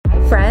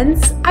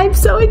friends. I'm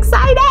so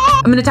excited.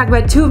 I'm gonna talk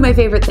about two of my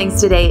favorite things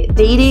today,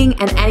 dating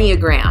and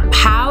Enneagram.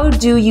 How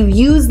do you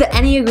use the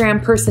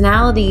Enneagram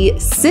Personality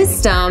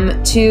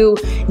System to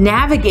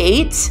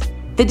navigate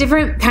the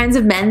different kinds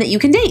of men that you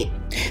can date?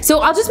 So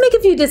I'll just make a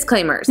few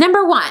disclaimers.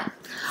 Number one,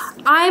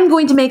 I'm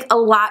going to make a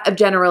lot of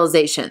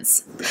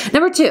generalizations.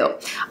 Number two,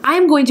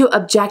 I'm going to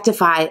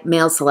objectify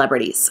male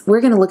celebrities. We're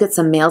going to look at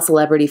some male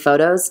celebrity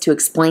photos to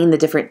explain the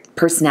different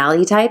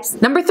personality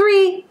types. Number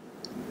three,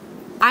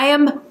 I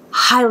am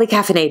highly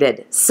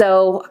caffeinated.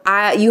 So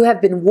you have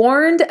been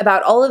warned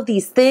about all of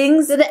these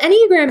things. So the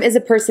Enneagram is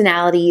a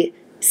personality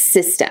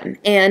system,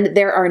 and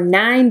there are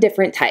 9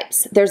 different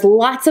types. There's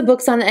lots of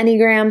books on the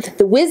Enneagram.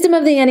 The Wisdom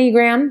of the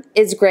Enneagram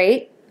is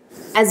great,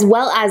 as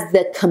well as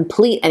the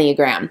Complete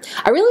Enneagram.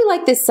 I really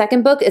like this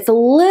second book. It's a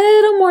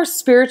little more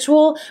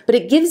spiritual, but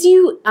it gives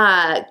you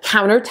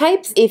counter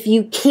types. If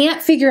you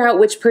can't figure out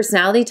which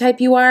personality type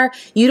you are,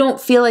 you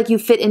don't feel like you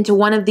fit into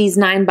one of these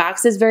 9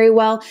 boxes very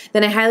well,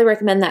 then I highly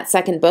recommend that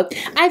second book.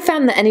 I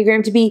found the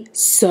Enneagram to be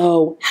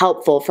so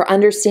helpful for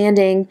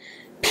understanding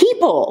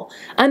people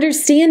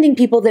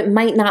that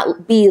might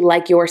not be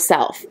like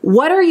yourself.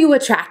 What are you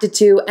attracted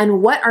to,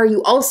 and what are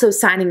you also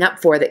signing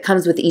up for that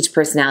comes with each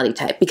personality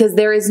type? Because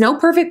there is no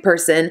perfect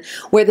person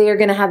where they are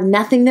going to have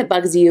nothing that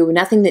bugs you,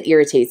 nothing that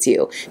irritates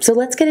you. So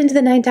let's get into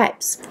the 9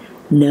 types.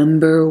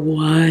 Number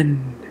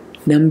one.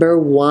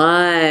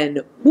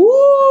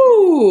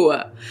 Woo!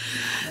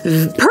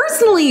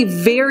 Personally,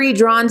 very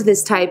drawn to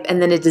this type,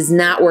 and then it does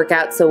not work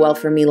out so well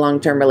for me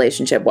long-term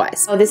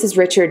relationship-wise. Oh, this is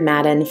Richard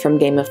Madden from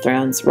Game of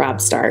Thrones,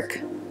 Robb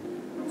Stark.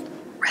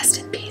 Rest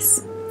in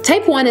peace.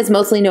 Type 1 is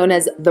mostly known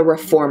as the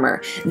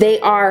reformer. They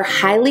are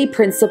highly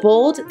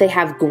principled, they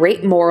have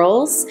great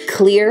morals,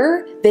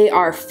 clear, they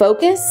are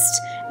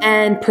focused,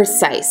 and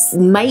precise.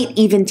 Might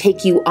even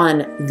take you on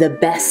the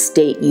best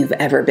date you've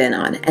ever been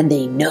on, and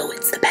they know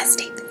it's the best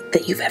date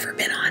that you've ever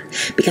been on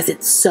because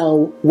it's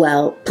so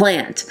well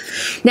planned.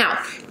 Now,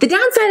 the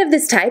downside of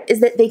this type is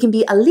that they can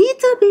be a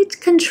little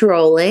bit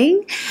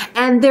controlling,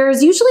 and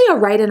there's usually a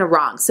right and a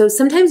wrong. So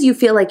sometimes you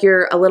feel like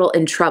you're a little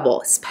in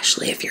trouble,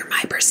 especially if you're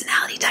my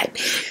personality type.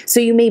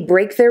 So you may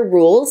break their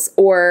rules,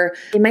 or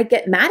they might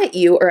get mad at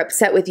you or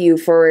upset with you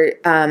for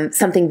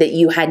something that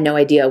you had no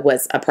idea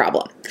was a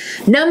problem.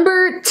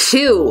 Number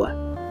 2,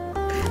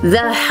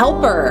 the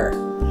helper.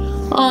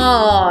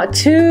 Aw,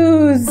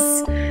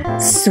 2s.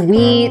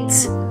 Sweet,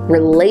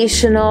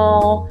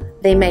 relational,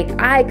 they make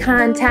eye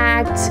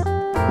contact,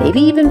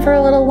 maybe even for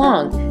a little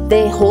long.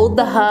 They hold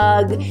the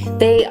hug,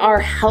 they are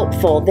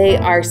helpful, they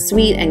are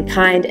sweet and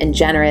kind and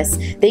generous.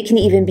 They can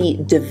even be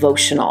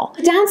devotional.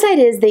 The downside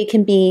is they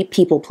can be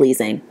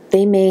people-pleasing.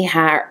 They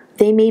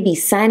may be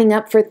signing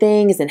up for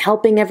things and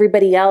helping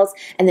everybody else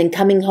and then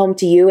coming home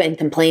to you and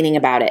complaining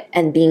about it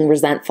and being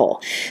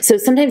resentful. So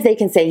sometimes they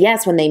can say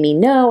yes when they mean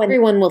no, and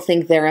everyone will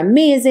think they're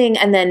amazing,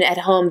 and then at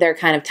home they're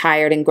kind of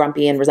tired and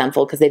grumpy and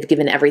resentful because they've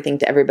given everything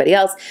to everybody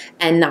else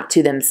and not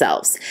to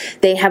themselves.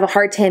 They have a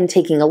hard time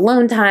taking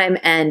alone time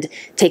and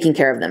taking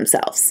care of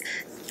themselves.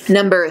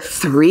 Number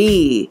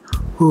 3,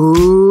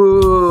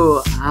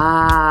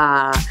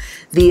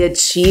 the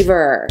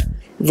achiever.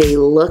 They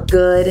look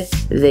good,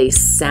 they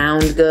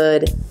sound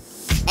good.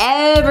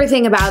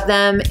 Everything about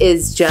them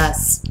is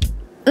just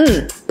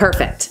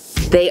perfect.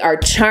 They are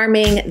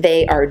charming,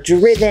 they are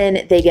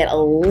driven, they get a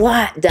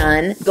lot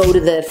done. Go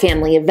to the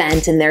family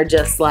event and they're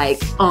just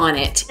like on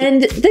it.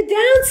 And the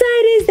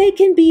downside is they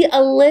can be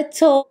a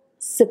little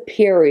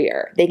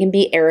superior. They can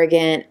be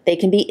arrogant, they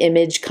can be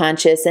image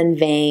conscious and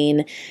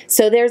vain.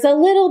 So there's a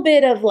little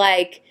bit of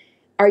like,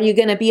 are you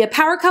gonna be a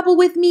power couple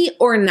with me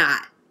or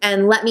not?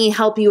 And let me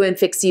help you and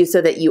fix you so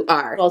that you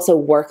are. Also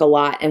work a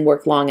lot and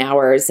work long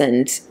hours,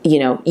 and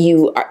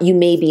you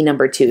may be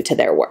number 2 to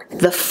their work.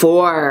 The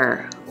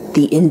 4,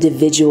 the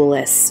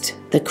individualist,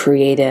 the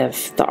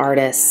creative, the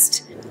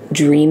artist,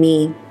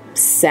 dreamy,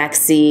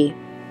 sexy,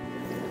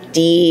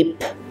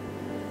 deep.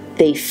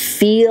 They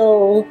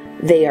feel,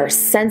 they are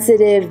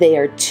sensitive, they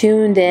are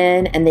tuned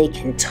in, and they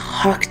can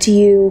talk to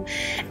you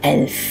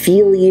and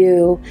feel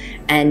you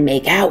and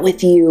make out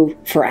with you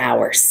for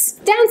hours.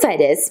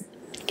 Downside is,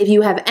 if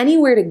you have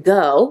anywhere to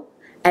go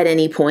at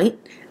any point,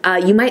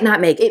 you might not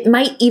make it. It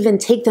might even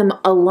take them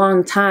a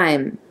long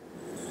time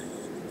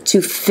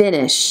to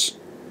finish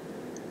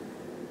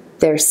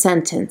their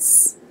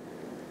sentence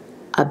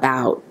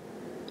about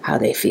how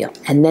they feel.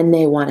 And then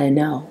they want to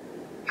know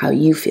how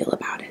you feel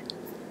about it.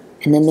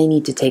 And then they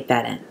need to take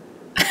that in.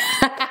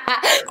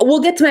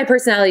 We'll get to my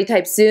personality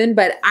type soon,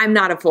 but I'm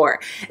not a 4.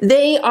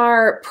 They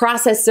are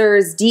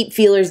processors, deep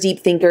feelers,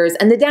 deep thinkers,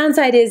 and the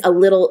downside is a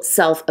little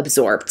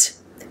self-absorbed.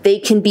 They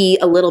can be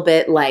a little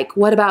bit like,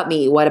 what about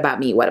me? What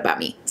about me? What about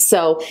me?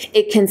 So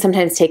it can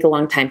sometimes take a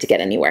long time to get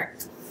anywhere.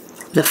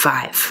 The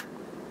 5.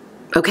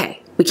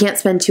 Okay, We can't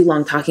spend too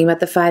long talking about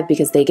the 5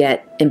 because they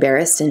get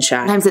embarrassed and shy.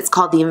 Sometimes it's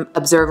called the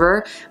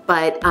observer,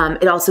 but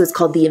it also is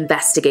called the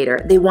investigator.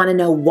 They want to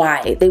know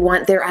why.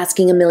 They're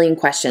asking a million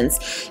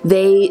questions.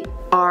 They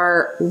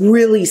are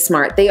really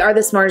smart. They are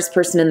the smartest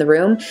person in the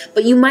room,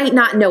 but you might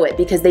not know it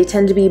because they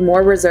tend to be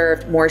more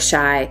reserved, more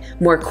shy,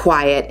 more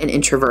quiet, and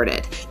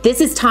introverted.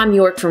 This is Tom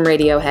York from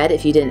Radiohead,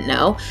 if you didn't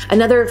know.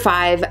 Another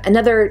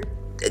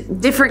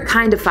different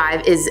kind of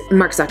 5 is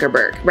Mark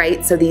Zuckerberg,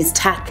 right? So these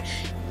tech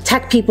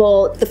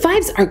people, the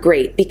 5s are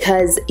great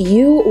because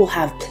you will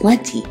have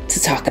plenty to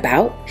talk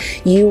about.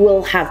 You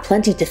will have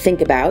plenty to think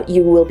about.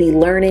 You will be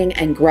learning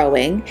and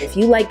growing. If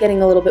you like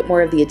getting a little bit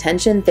more of the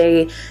attention,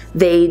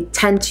 they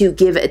tend to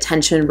give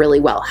attention really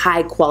well,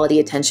 high quality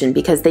attention,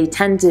 because they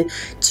tend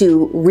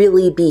to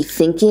really be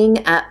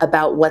thinking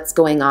about what's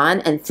going on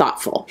and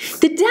thoughtful.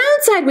 The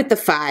downside with the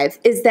 5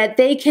 is that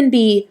they can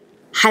be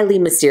highly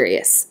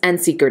mysterious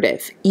and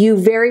secretive. You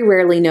very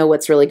rarely know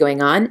what's really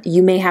going on.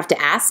 You may have to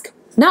ask,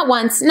 not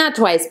once, not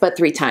twice, but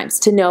 3 times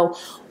to know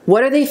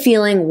what are they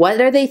feeling,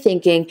 what are they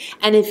thinking,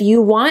 and if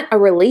you want a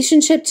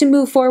relationship to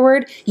move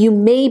forward, you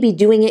may be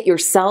doing it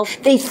yourself.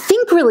 They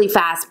think really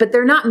fast, but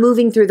they're not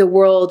moving through the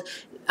world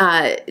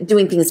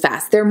doing things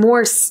fast. They're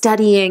more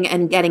studying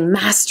and getting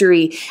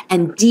mastery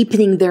and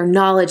deepening their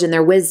knowledge and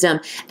their wisdom.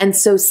 And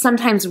so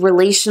sometimes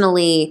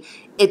relationally,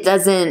 it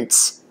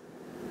doesn't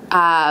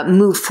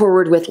move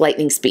forward with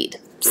lightning speed.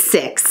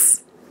 6.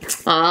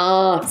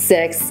 Oh,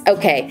 6.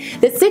 Okay.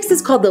 The 6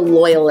 is called the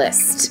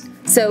loyalist.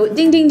 So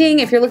ding, ding, ding.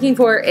 If you're looking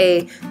for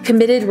a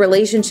committed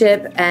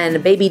relationship and a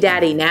baby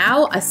daddy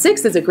now, a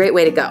 6 is a great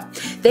way to go.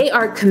 They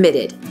are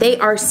committed. They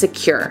are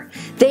secure.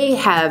 They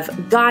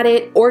have got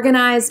it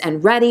organized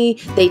and ready.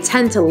 They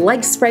tend to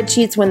like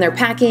spreadsheets when they're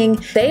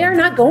packing. They are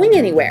not going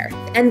anywhere.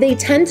 And they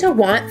tend to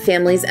want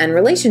families and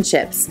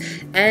relationships,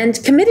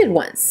 and committed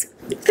ones.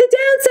 The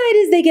downside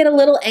is they get a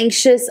little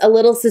anxious, a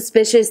little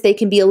suspicious. They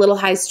can be a little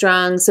high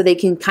strung, so they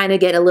can kind of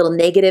get a little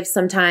negative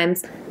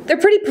sometimes. They're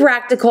pretty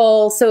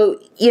practical, so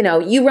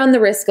you run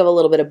the risk of a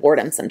little bit of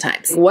boredom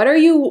sometimes. What are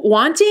you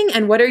wanting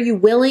and what are you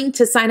willing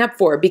to sign up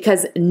for?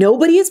 Because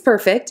nobody is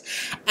perfect.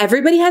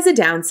 Everybody has a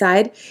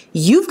downside.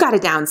 You've got a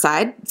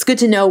downside. It's good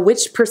to know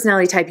which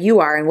personality type you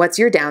are and what's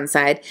your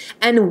downside,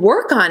 and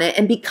work on it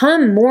and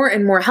become more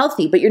and more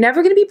healthy. But you're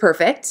never going to be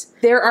perfect.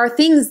 There are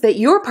things that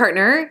your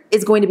partner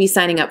is going to be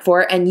signing up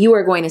for and you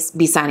are going to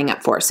be signing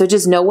up for. So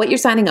just know what you're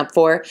signing up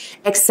for,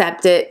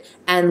 accept it,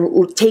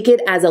 and take it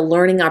as a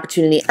learning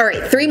opportunity. All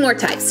right, 3 more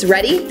types.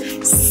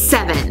 Ready?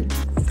 7.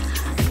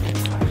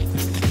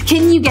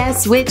 Can you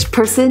guess which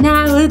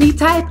personality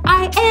type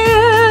I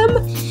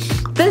am?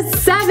 The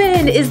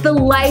 7 is the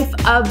life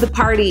of the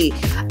party.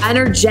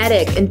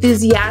 Energetic,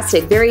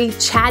 enthusiastic, very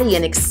chatty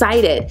and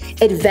excited,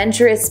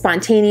 adventurous,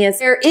 spontaneous.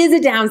 There is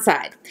a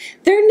downside.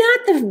 They're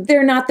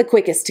not the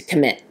quickest to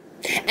commit.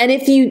 And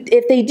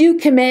if they do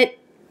commit,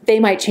 they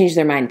might change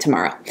their mind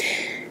tomorrow.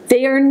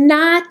 They are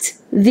not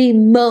the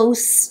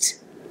most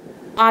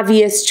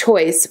obvious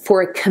choice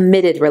for a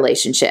committed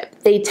relationship.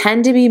 They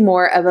tend to be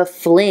more of a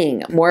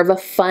fling, more of a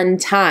fun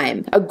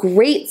time, a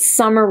great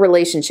summer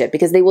relationship,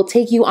 because they will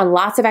take you on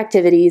lots of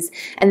activities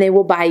and they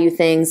will buy you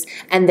things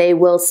and they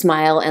will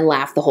smile and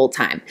laugh the whole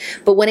time.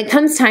 But when it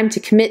comes time to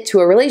commit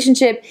to a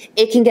relationship,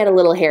 it can get a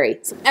little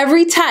hairy.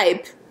 Every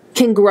type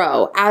can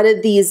grow out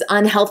of these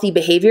unhealthy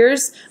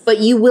behaviors, but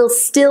you will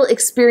still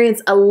experience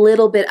a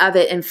little bit of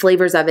it and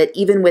flavors of it,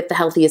 even with the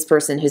healthiest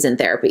person who's in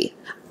therapy.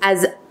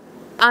 As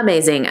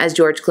amazing as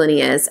George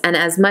Clooney is, and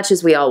as much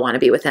as we all want to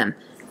be with him,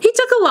 he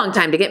took a long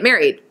time to get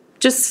married.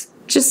 Just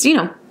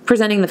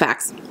presenting the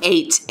facts.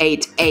 8,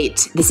 8,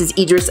 8. This is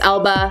Idris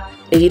Elba.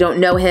 If you don't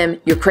know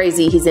him, you're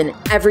crazy. He's in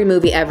every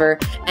movie ever,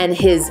 and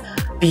his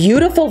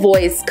beautiful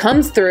voice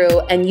comes through,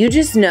 and you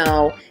just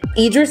know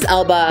Idris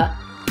Elba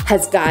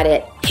has got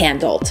it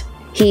handled.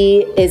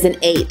 He is an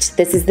 8.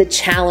 This is the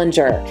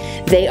challenger.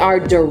 They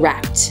are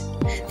direct.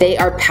 They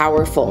are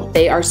powerful.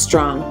 They are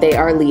strong. They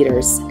are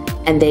leaders.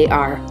 And they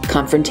are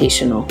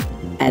confrontational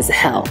as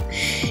hell.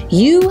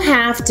 You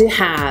have to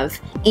have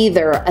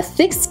either a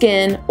thick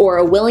skin or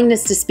a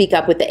willingness to speak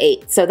up with the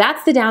 8. So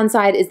that's the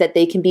downside, is that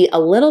they can be a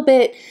little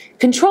bit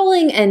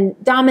controlling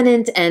and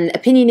dominant and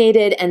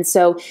opinionated. And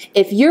so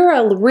if you're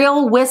a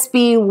real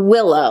wispy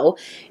willow,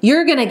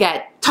 you're gonna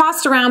get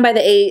tossed around by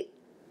the 8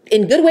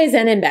 in good ways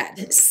and in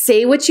bad.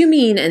 Say what you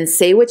mean and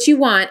say what you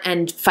want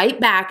and fight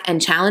back and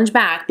challenge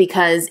back,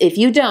 because if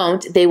you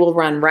don't, they will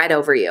run right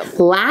over you.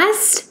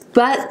 Last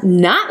but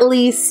not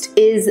least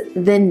is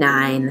the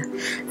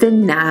 9. The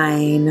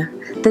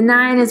 9. The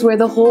 9 is where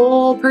the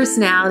whole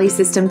personality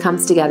system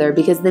comes together,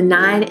 because the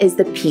 9 is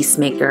the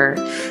peacemaker.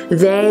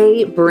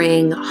 They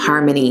bring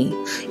harmony.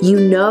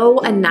 You know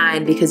a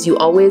 9 because you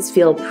always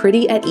feel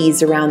pretty at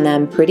ease around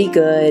them, pretty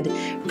good,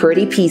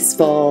 pretty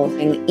peaceful,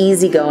 and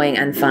easygoing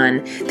and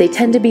fun. They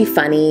tend to be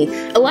funny.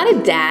 A lot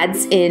of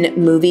dads in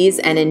movies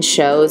and in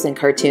shows and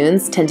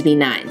cartoons tend to be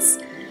 9s.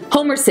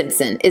 Homer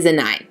Simpson is a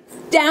 9.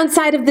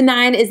 Downside of the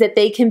 9 is that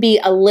they can be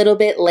a little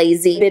bit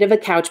lazy, a bit of a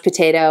couch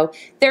potato.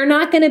 They're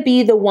not going to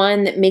be the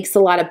one that makes a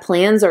lot of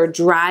plans or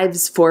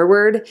drives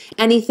forward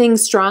anything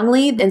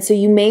strongly. And so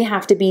you may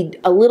have to be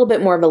a little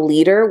bit more of a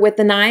leader with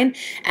the 9,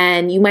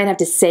 and you might have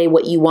to say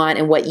what you want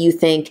and what you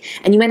think,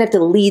 and you might have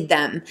to lead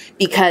them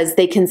because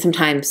they can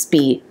sometimes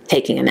be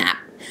taking a nap.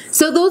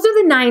 So those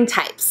are the 9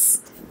 types.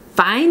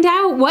 Find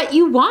out what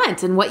you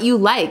want and what you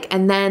like,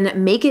 and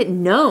then make it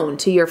known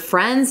to your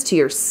friends, to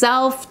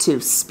yourself, to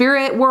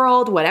spirit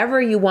world,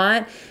 whatever you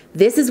want.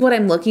 This is what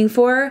I'm looking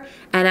for,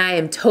 and I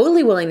am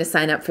totally willing to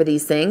sign up for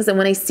these things. And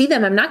when I see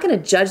them, I'm not going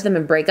to judge them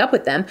and break up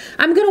with them.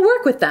 I'm going to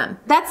work with them.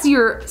 That's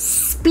your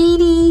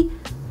speedy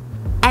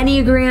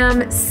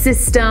Enneagram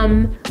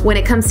system when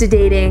it comes to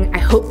dating. I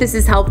hope this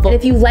is helpful. And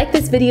if you like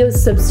this video,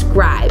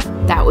 subscribe.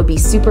 That would be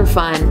super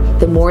fun.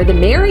 The more the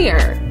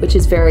merrier, which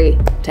is very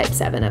type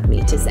 7 of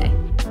me to say.